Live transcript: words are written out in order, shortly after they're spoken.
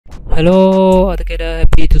Hello, altogether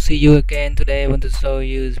happy to see you again. Today I want to show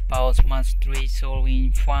you about mastery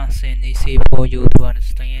solving fast and easy for you to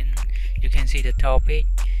understand. You can see the topic.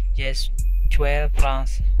 Yes, 12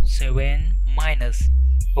 plus 7 minus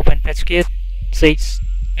open bracket 6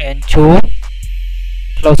 and 2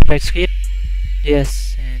 close bracket.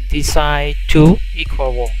 Yes, and this side 2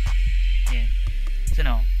 equal 1. Yeah. So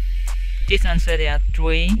now this answer there are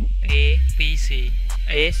 3 A, B, C.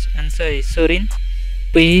 A's answer is 13.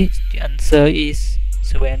 B, the answer is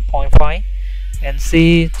 7.5, and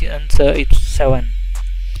C, the answer is 7.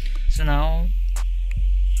 So now,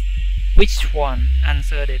 which one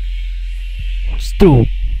answered it? It's true.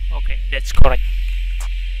 Okay, that's correct.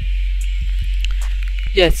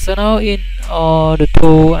 Yes, so now in the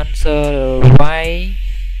two answer right,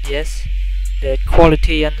 yes, the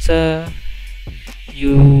quality answer.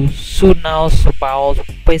 You should know about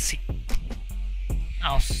basic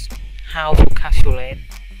how to calculate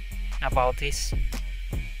about this.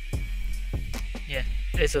 Yeah,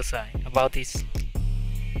 exercise about this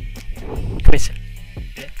question.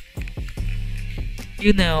 Yeah.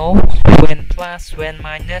 You know, when plus, when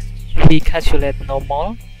minus, we calculate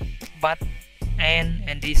normal, but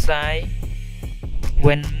and this side,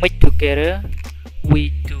 when mixed together, we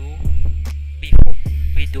do before.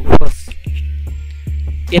 We do first.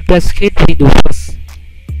 In bracket, we do first.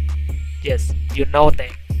 Yes, you know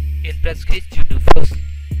that. In bracket, you do first.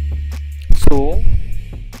 So,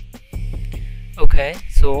 okay,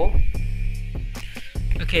 so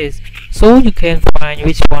you can find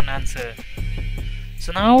which one answer.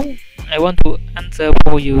 So now I want to answer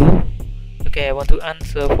for you. Okay, I want to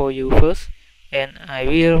answer for you first, and I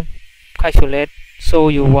will calculate, show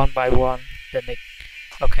you one by one the next.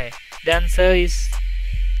 Okay, the answer is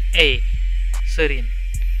A, 13,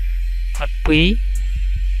 but B,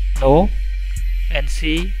 no, and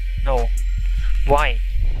C, no. Why?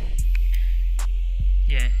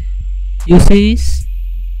 Yeah, you see,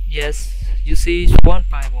 yes, you see one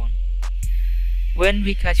by one. When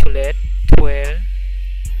we calculate 12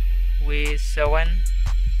 with 7,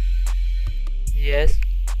 yes,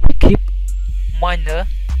 we keep minus,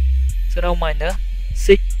 so now minus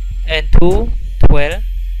 6 and 2, 12.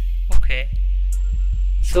 Okay,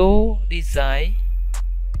 so this side,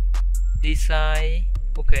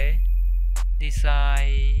 okay, this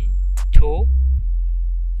side 2,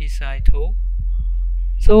 this side 2.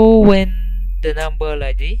 So when the number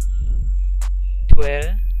like this,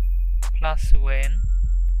 12 plus 1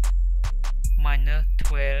 minus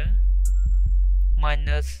 12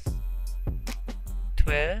 minus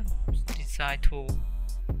 12, this side 2.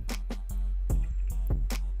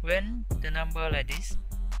 When the number like this,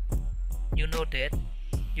 you know that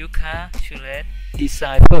you calculate this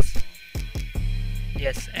side first.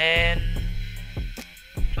 Yes, and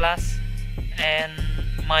plus and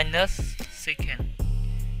minus second.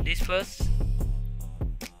 This first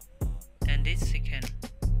and this second.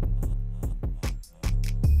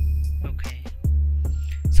 Okay,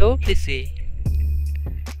 so please see.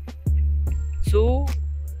 So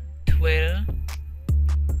 12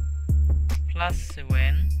 plus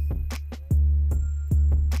 7,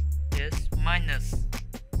 yes, minus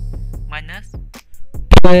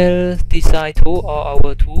 12 this side 2 or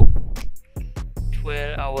over 2,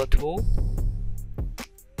 12 over 2,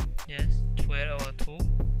 yes, 12 over 2,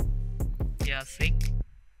 yeah, 6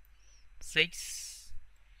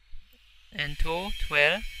 and 2,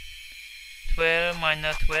 12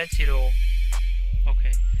 minus 12, 0.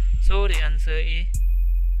 Okay, so the answer is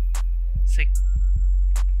 6.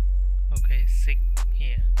 Okay, 6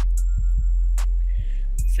 here,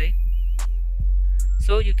 6.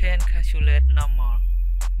 So you can calculate normal.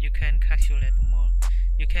 You can calculate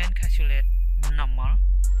normal.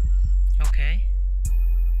 Okay,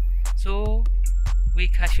 so we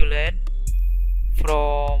calculate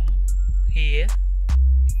from here.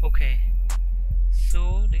 Okay,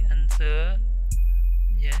 so the answer,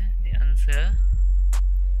 yeah, the answer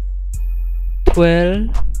 12.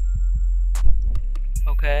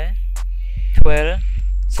 Okay, 12.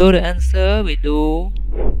 So the answer we do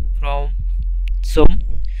from sum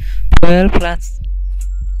 12 plus,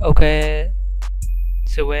 okay,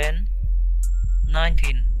 7,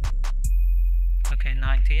 19. Okay,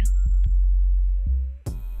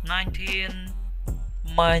 19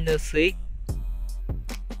 minus 6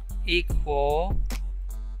 equal,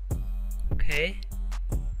 okay,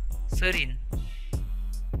 13.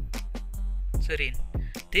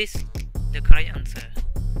 This the correct answer.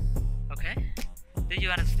 Okay, do you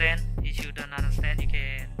understand? If you don't understand, you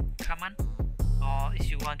can comment, or if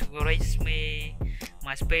you want to correct me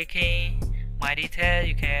my speaking, my detail,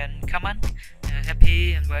 you can comment.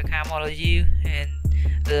 Happy and welcome all of you, and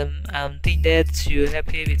I think that you're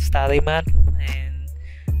happy with study math and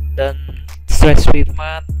don't stress with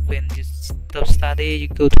math. When you stop study, you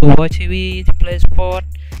go to watch TV, play sport,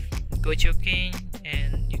 go jogging,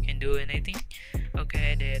 and you can do anything.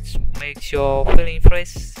 Okay, that makes your feeling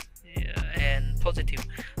fresh, and positive.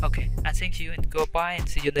 Okay, I thank you and goodbye, and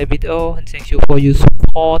see you in the video, and thank you for your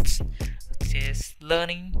support, just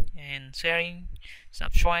learning and sharing,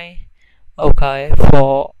 subscribe. Okay,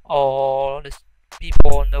 for all the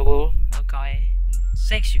people in the world. Okay,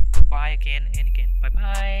 thank you. Goodbye again and again. Bye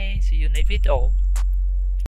bye. See you in the video.